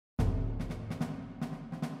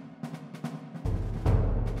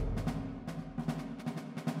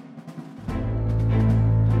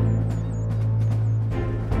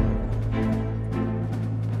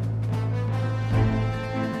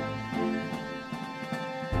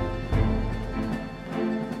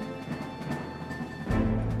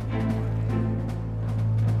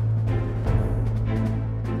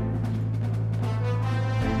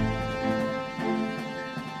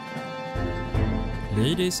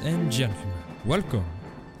Ladies and gentlemen, welcome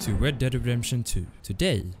to Red Dead Redemption 2.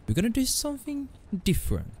 Today, we're gonna do something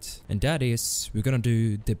different. And that is, we're gonna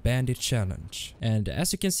do the Bandit challenge. And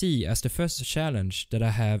as you can see, as the first challenge that I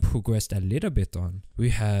have progressed a little bit on, we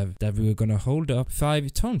have that we're gonna hold up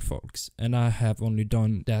 5 town folks. And I have only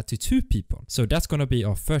done that to 2 people. So that's gonna be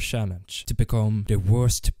our first challenge, to become the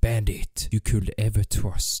worst bandit you could ever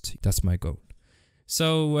trust. That's my goal.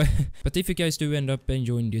 So, but if you guys do end up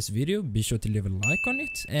enjoying this video, be sure to leave a like on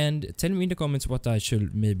it and tell me in the comments what I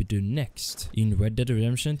should maybe do next in Red Dead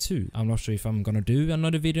Redemption 2. I'm not sure if I'm gonna do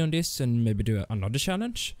another video on this and maybe do another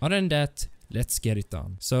challenge. Other than that, let's get it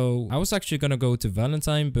done. So, I was actually gonna go to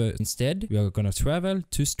Valentine, but instead we are gonna travel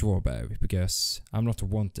to Strawberry because I'm not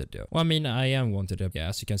wanted there. Well, I mean, I am wanted there. Yeah,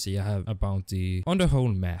 as you can see, I have a bounty on the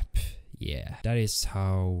whole map. Yeah, that is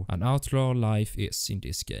how an outlaw life is in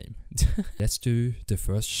this game. Let's do the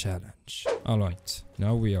first challenge. Alright,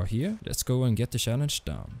 now we are here. Let's go and get the challenge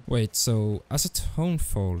done. Wait, so as a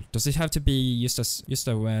townfolk, does it have to be just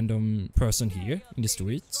a random person here in the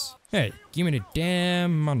streets? Hey, give me the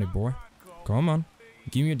damn money, boy. Come on,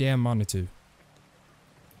 give me your damn money too.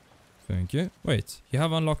 Thank you. Wait, you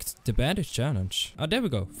have unlocked the Bandit challenge. Ah, there we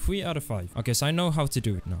go. 3 out of 5. Okay, so I know how to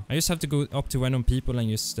do it now. I just have to go up to random people and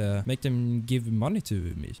just make them give money to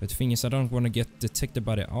me. But the thing is, I don't want to get detected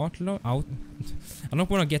by the outlaw. I don't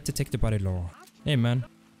want to get detected by the law. Hey, man.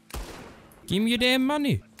 Give me your damn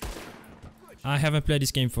money. I haven't played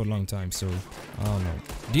this game for a long time, so I don't know.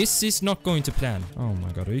 This is not going to plan. Oh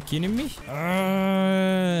my god, are you kidding me?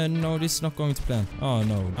 No, this is not going to plan. Oh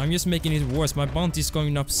no, I'm just making it worse. My bounty is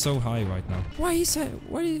going up so high right now. Why is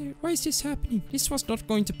this happening? This was not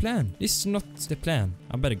going to plan. This is not the plan.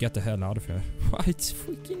 I better get the hell out of here. Right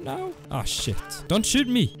freaking now? Ah shit. Don't shoot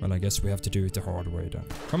me. Well, I guess we have to do it the hard way then.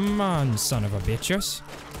 Come on, son of a bitches.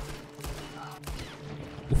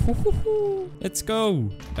 Let's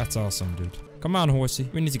go. That's awesome, dude. Come on, horsey.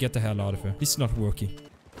 We need to get the hell out of here. This is not working.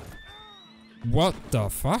 What the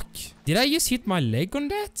fuck? Did I just hit my leg on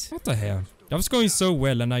that? What the hell? That was going so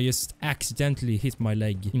well and I just accidentally hit my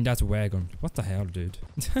leg in that wagon. What the hell, dude?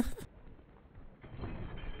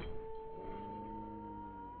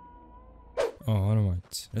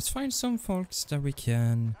 Alright. Let's find some folks that we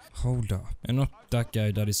can hold up. And not that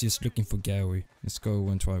guy that is just looking for Gary. Let's go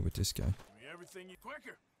and try with this guy.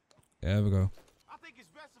 There we go.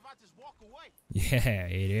 Yeah,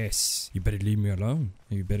 it is. You better leave me alone.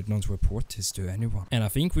 You better not report this to anyone. And I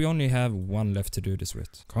think we only have 1 left to do this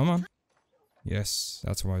with. Come on. Yes,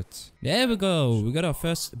 that's right. There we go. We got our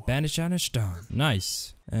first Bandit challenge done.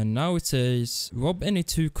 Nice. And now it says, rob any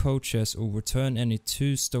 2 coaches or return any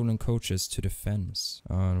 2 stolen coaches to the fence.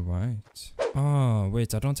 Alright. Oh,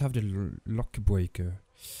 wait, I don't have the lock breaker.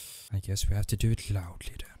 I guess we have to do it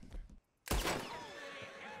loudly then.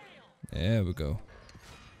 There we go.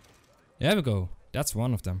 There we go. That's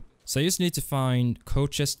one of them. So you just need to find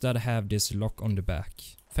coaches that have this lock on the back.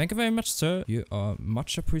 Thank you very much, sir. You are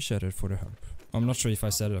much appreciated for the help. I'm not sure if I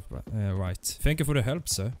said it right. Thank you for the help,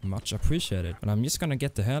 sir. Much appreciated. And I'm just gonna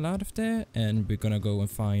get the hell out of there and we're gonna go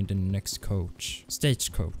and find the next coach.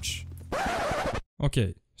 Stagecoach.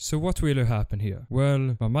 Okay, so what really happened here?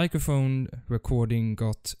 Well, my microphone recording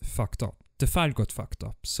got fucked up. The file got fucked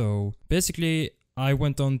up. So basically, I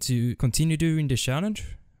went on to continue doing the challenge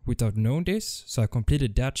without knowing this, so I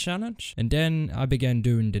completed that challenge and then I began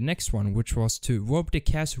doing the next one, which was to rob the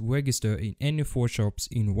cash register in any 4 shops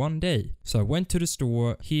in 1 day. So I went to the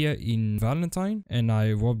store here in Valentine and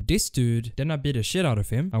I robbed this dude, then I beat the shit out of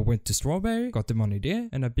him. I went to Strawberry, got the money there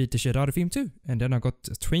and I beat the shit out of him too. And then I got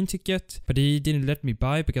a train ticket, but he didn't let me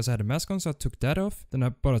buy because I had a mask on, so I took that off. Then I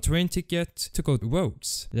bought a train ticket to go to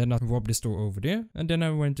Rhodes. Then I robbed the store over there and then I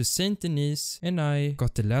went to St. Denis and I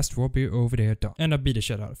got the last robbery over there done. And I beat the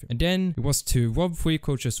shit out of him. And then it was to rob 3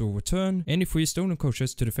 coaches or return any 3 stolen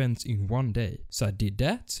coaches to the fence in 1 day. So I did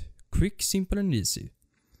that. Quick, simple and easy.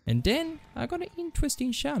 And then I got an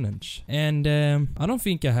interesting challenge. And I don't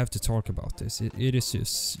think I have to talk about this. It is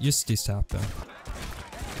just this happened.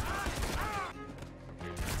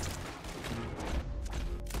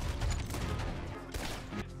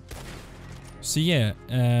 So yeah,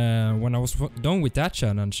 when I was done with that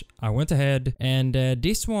challenge, I went ahead and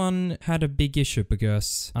this one had a big issue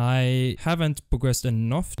because I haven't progressed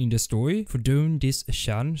enough in the story for doing this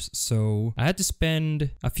challenge. So I had to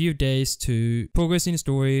spend a few days to progress in the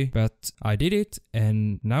story, but I did it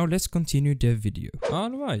and now let's continue the video.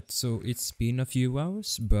 Alright, so it's been a few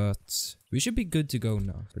hours, but we should be good to go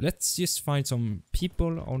now. But let's just find some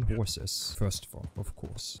people on horses, first of all, of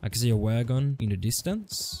course. I can see a wagon in the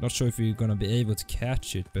distance. Not sure if we're gonna be able to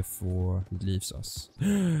catch it before it leaves us.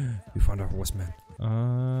 We found a horseman.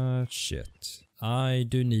 Shit. I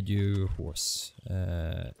do need you, horse.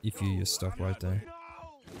 If you just stop right there.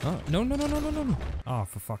 Oh, no, no, no, no, no, no, no. Oh,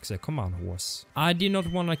 for fuck's sake. Come on, horse. I did not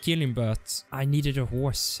want to kill him, but I needed a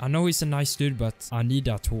horse. I know he's a nice dude, but I need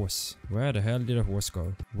that horse. Where the hell did the horse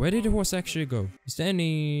go? Where did the horse actually go? Is there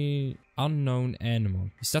any unknown animal?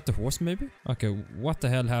 Is that the horse, maybe? Okay, what the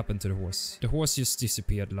hell happened to the horse? The horse just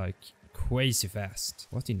disappeared like crazy fast.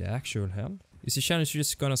 What in the actual hell? Is the challenge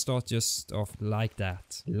just gonna start just off like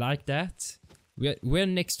that? Like that? We're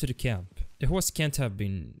next to the camp. The horse can't have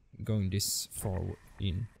been going this far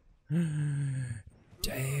in.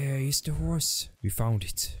 There is the horse. We found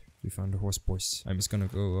it. We found the horse, boys. I'm just gonna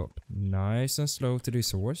go up nice and slow to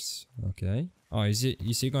this horse. Okay. Oh, is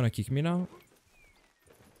he gonna kick me now?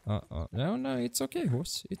 No, it's okay,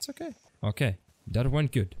 horse. It's okay. Okay. That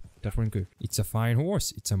went good. That went good. It's a fine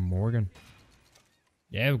horse. It's a Morgan.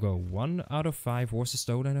 There we go. 1 out of 5 horses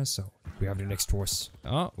stolen and so. We have the next horse.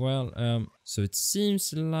 Oh, well, so it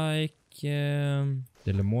seems like,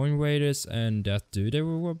 the Lemoyne Raiders and that dude they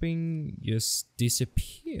were robbing just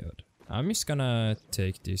disappeared. I'm just gonna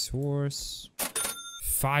take this horse.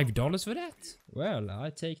 $5 for that? Well, I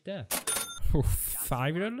take that. Oh,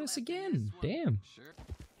 $5 again. Damn.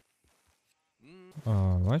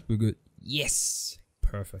 Alright, we're good. Yes!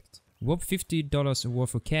 Perfect. Rob $50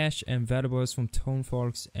 worth of cash and valuables from town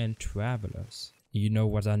folks and travelers. You know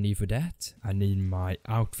what I need for that? I need my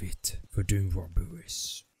outfit for doing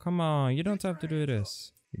robberies. Come on, you don't have to do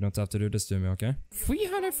this. You don't have to do this to me, okay?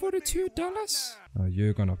 $342? Oh,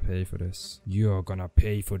 you're gonna pay for this. You're gonna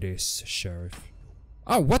pay for this, Sheriff.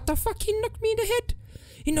 Oh, what the fuck? He knocked me in the head.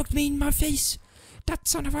 He knocked me in my face. That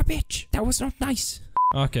son of a bitch. That was not nice.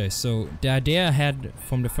 Okay, so the idea I had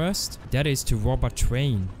from the first, that is to rob a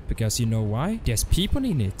train. Because you know why? There's people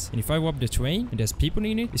in it. And if I rob the train and there's people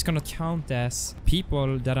in it, it's gonna count as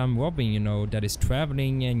people that I'm robbing, you know, that is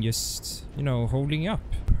traveling and just, you know, holding up.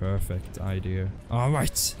 Perfect idea.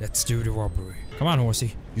 Alright, let's do the robbery. Come on,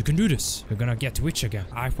 horsey. You can do this. You're gonna get rich again.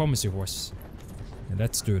 I promise you, horse.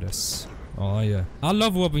 Let's do this. Oh yeah. I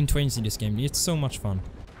love robbing trains in this game. It's so much fun.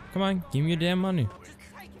 Come on, give me your damn money.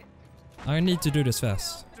 I need to do this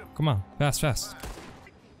fast. Come on, fast.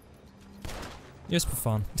 Just for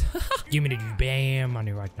fun. Give me the damn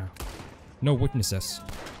money right now. No witnesses.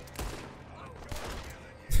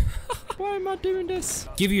 Why am I doing this?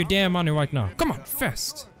 Give you your damn money right now. Come on,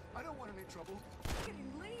 fast.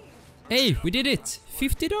 Hey, we did it.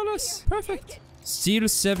 $50. Perfect. Steal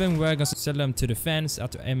 7 wagons, sell them to the fans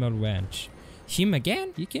at the Emerald Ranch. Him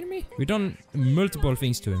again? You kidding me? We've done multiple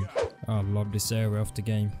things to him. I love this area of the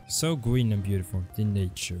game. So green and beautiful. The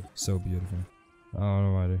nature. So beautiful.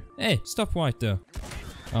 Alrighty. Hey, stop right there.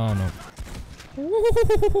 Oh no.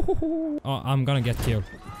 Oh, I'm gonna get killed.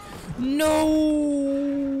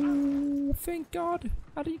 No! Thank God.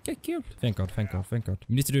 How did you get killed? Thank God.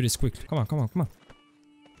 We need to do this quick. Come on.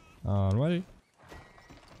 Alrighty.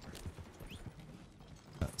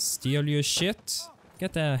 Steal your shit.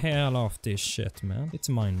 Get the hell off this shit, man. It's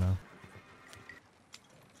mine now.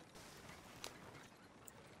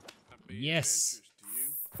 Yes!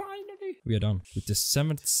 Finally! We are done with the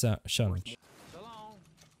 7th challenge.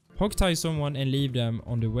 Hog tie someone and leave them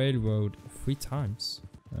on the railroad 3 times.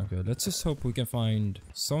 Okay, let's just hope we can find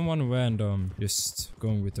someone random just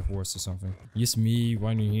going with the horse or something. Just me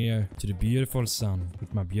running here to the beautiful sun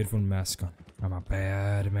with my beautiful mask on. I'm a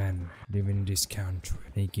bad man living in this country,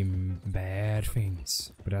 making bad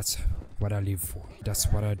things. But that's what I live for. That's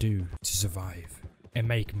what I do to survive and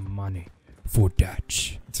make money for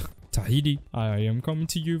Dutch. Tahiti, I am coming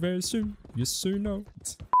to you very soon. Just so you know.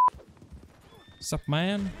 Sup,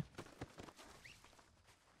 man?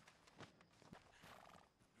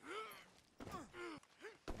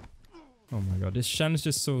 Oh my god, this challenge is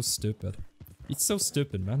just so stupid. It's so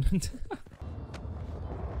stupid, man.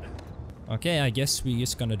 Okay, I guess we're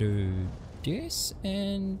just gonna do this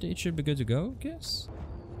and it should be good to go, I guess.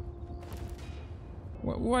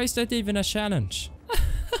 Why is that even a challenge?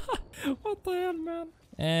 What the hell, man?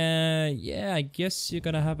 Yeah, I guess you're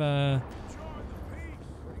gonna have a...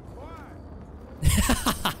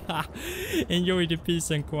 Enjoy the peace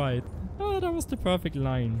and quiet. Oh, that was the perfect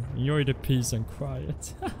line. Enjoy the peace and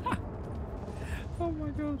quiet. Oh my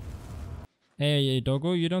god. Hey,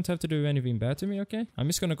 doggo, you don't have to do anything bad to me, okay? I'm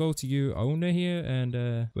just gonna go to you, owner here,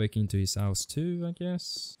 and break into his house too, I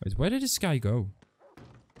guess. Wait, where did this guy go?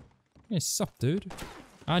 Hey, sup, dude?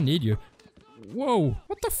 I need you. Whoa,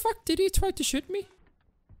 what the fuck? Did he try to shoot me?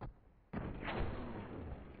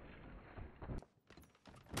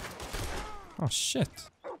 Oh shit.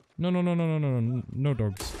 No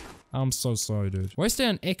dogs. I'm so sorry, dude. Why is there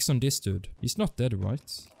an X on this dude? He's not dead, right?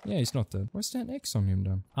 Yeah, he's not dead. Why is there an X on him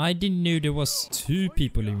then? I didn't know there was 2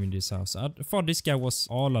 people living in this house. I thought this guy was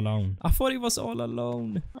all alone. I thought he was all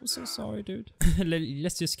alone. I'm so sorry, dude.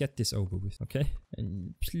 Let's just get this over with, okay?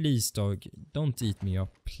 And please, dog, don't eat me up.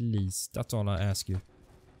 Please. That's all I ask you.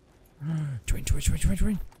 Train.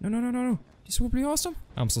 No. This will be awesome.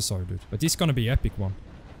 I'm so sorry, dude. But this is gonna be an epic one.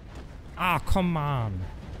 Ah, come on.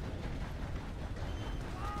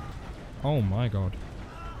 Oh my god.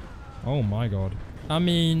 Oh my god. I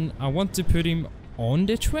mean, I want to put him on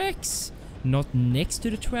the tracks, not next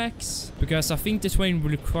to the tracks, because I think the train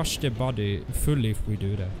will crush the body fully if we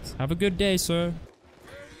do that. Have a good day, sir.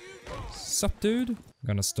 Sup, dude? I'm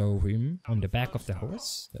gonna stow him on the back of the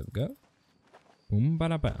horse. There we go. Boom,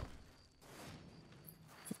 bada bam.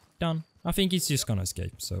 Done. I think he's just gonna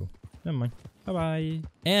escape, so never mind. Bye bye.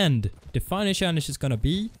 And the final challenge is gonna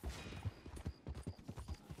be...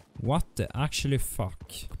 What the actually fuck?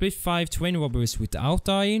 Complete 5 train robberies without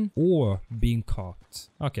dying or being caught.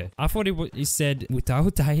 Okay, I thought it said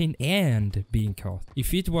without dying and being caught.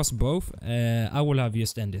 If it was both, I will have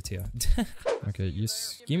just ended here. Okay,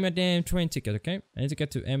 just give me a damn train ticket, okay? I need to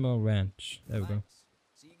get to Emerald Ranch. There we go.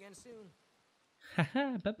 See you again soon.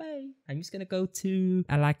 Haha, bye bye. I'm just gonna go to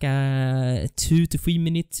like a 2 to 3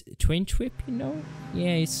 minute train trip, you know?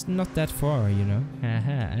 Yeah, it's not that far, you know?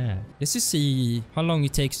 Haha. Let's just see how long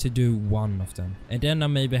it takes to do one of them. And then I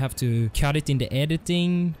maybe have to cut it in the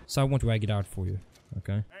editing, so I won't drag it out for you.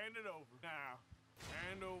 Okay. Hand it over now.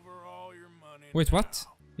 Hand over all your money. Wait, what?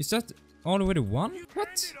 Is that already one?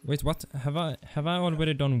 What? Wait, what? Have I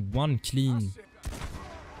already done one clean?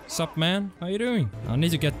 Sup, man? How you doing? I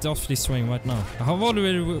need to get off this swing right now. I have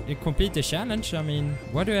already completed the challenge. I mean,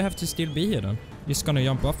 why do I have to still be here then? Just gonna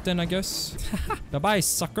jump off then, I guess. Bye-bye,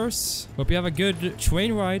 suckers. Hope you have a good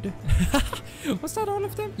train ride. Was that all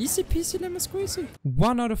of them? Easy peasy lemon squeezy.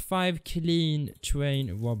 1 out of 5 clean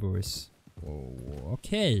train robberies. Oh,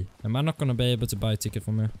 okay. Am I not gonna be able to buy a ticket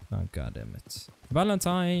for me? Oh, god damn it.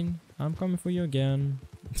 Valentine, I'm coming for you again.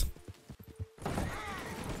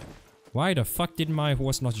 Why the fuck did my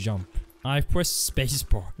horse not jump? I pressed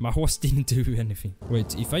spacebar. My horse didn't do anything.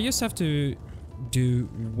 Wait, if I just have to do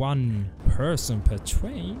 1 person per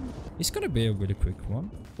train, it's gonna be a really quick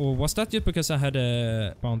one. Or was that just because I had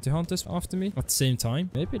bounty hunters after me at the same time?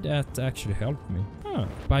 Maybe that actually helped me. Huh.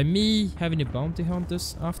 By me having the bounty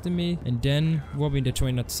hunters after me and then robbing the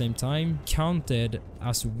train at the same time counted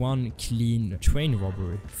as 1 clean train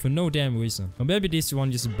robbery for no damn reason. Or maybe this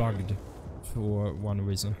one just bugged for one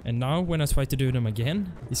reason. And now when I try to do them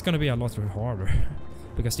again, it's gonna be a lot harder.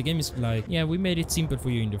 Because the game is like, yeah, we made it simple for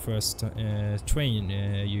you in the first train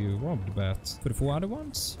you robbed, but for the 4 other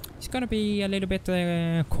ones, it's gonna be a little bit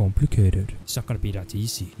complicated. It's not gonna be that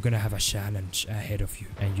easy. You're gonna have a challenge ahead of you,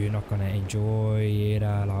 and you're not gonna enjoy it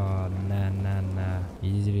a lot. Nah.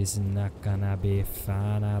 It is not gonna be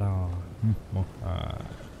fun at all.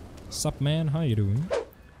 Sup, man? How you doing?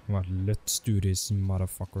 Well, let's do this,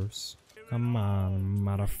 motherfuckers. Come on,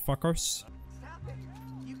 motherfuckers.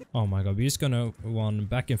 Oh my god, we're just gonna run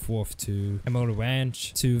back and forth to Emerald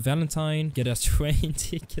Ranch, to Valentine, get a train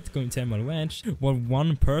ticket, going to Emerald Ranch, while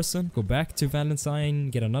 1 person go back to Valentine,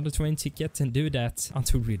 get another train ticket, and do that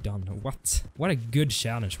until we're done. What a good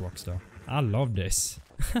challenge, Rockstar. I love this.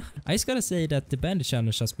 I just gotta say that the Bandit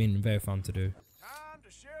challenge has been very fun to do. Time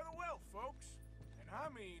to share the wealth, folks. And I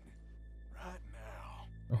mean, right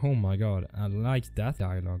now. Oh my god, I like that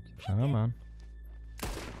dialogue. Come on.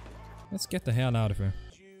 Let's get the hell out of here.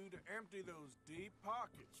 You to empty those deep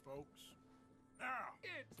pockets, folks.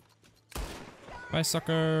 Now. Bye,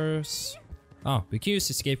 suckers. Oh, we can use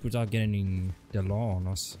escape without getting the law on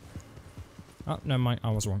us. Oh, never mind.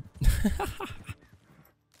 I was wrong.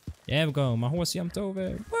 There we go. My horse jumped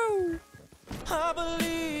over. Whoa! I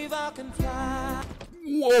believe I can fly.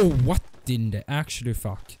 Whoa! What didn't they actually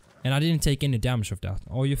fuck? And I didn't take any damage of that.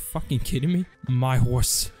 Are you fucking kidding me? My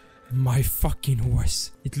horse. My fucking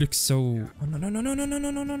horse. It looks so... Oh, no.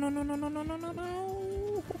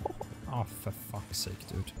 Oh, for fuck's sake,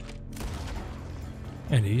 dude.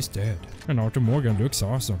 And he's dead. And Arthur Morgan looks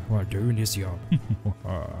awesome while doing his job.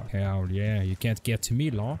 Hell yeah, you can't get to me,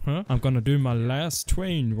 law. Huh? I'm gonna do my last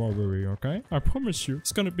train robbery, okay? I promise you.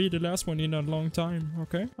 It's gonna be the last one in a long time,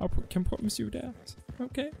 okay? I can promise you that.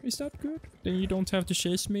 Okay, is that good? Then you don't have to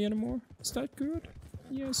chase me anymore. Is that good?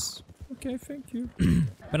 Yes. Okay, thank you.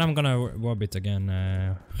 But I'm gonna rob it again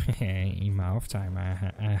in my off time.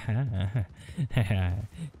 I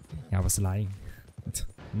was lying.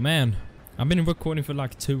 Man, I've been recording for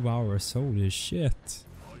like 2 hours. Holy shit.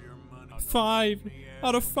 5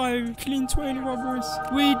 out of 5 clean 20 robberies.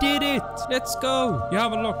 We did it. Let's go. You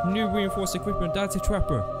have unlocked new reinforced equipment. That's a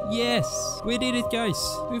trapper. Yes, we did it, guys.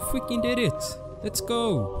 We freaking did it. Let's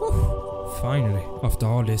go. Whew. Finally, after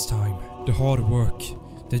all this time, the hard work,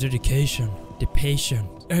 the dedication, the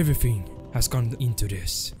patience, everything has gone into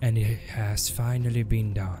this, and it has finally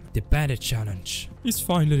been done. The Bandit challenge is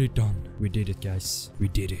finally done. We did it, guys. We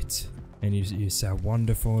did it. And it's a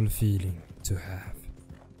wonderful feeling to have.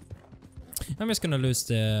 I'm just gonna lose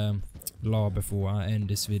the law before I end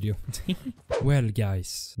this video. Well,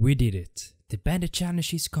 guys, we did it. The Bandit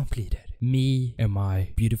challenge is completed. Me and my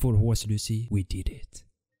beautiful horse Lucy, we did it.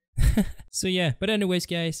 So yeah, but anyways,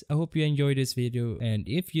 guys, I hope you enjoyed this video, and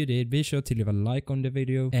if you did, be sure to leave a like on the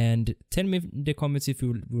video and tell me in the comments if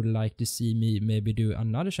you would like to see me maybe do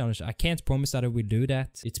another challenge. I can't promise that I will do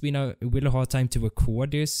that. It's been a really hard time to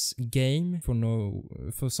record this game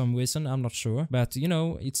for some reason, I'm not sure, but you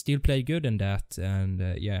know, it still played good in that, and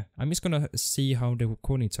yeah, I'm just gonna see how the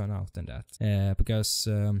recording turned out in that, because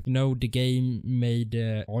you know, the game made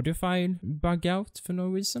the audio file bug out for no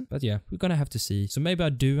reason, but yeah, we're gonna have to see. So maybe I'll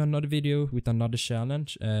do another video with another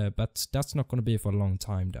challenge, but that's not gonna be for a long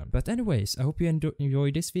time then. But anyways, I hope you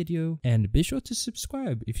enjoyed this video, and be sure to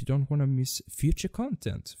subscribe if you don't want to miss future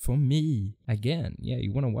content from me again. Yeah,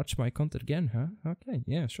 you want to watch my content again, huh? Okay,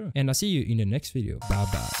 yeah, sure. And I'll see you in the next video. Bye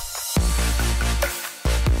bye.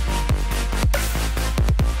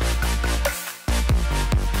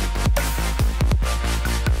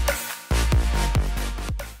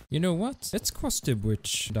 You know what? Let's cross the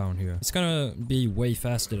bridge down here. It's gonna be way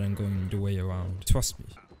faster than going the way around. Trust me.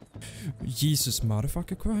 Jesus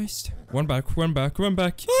motherfucker Christ. Run back, run back, run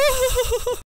back.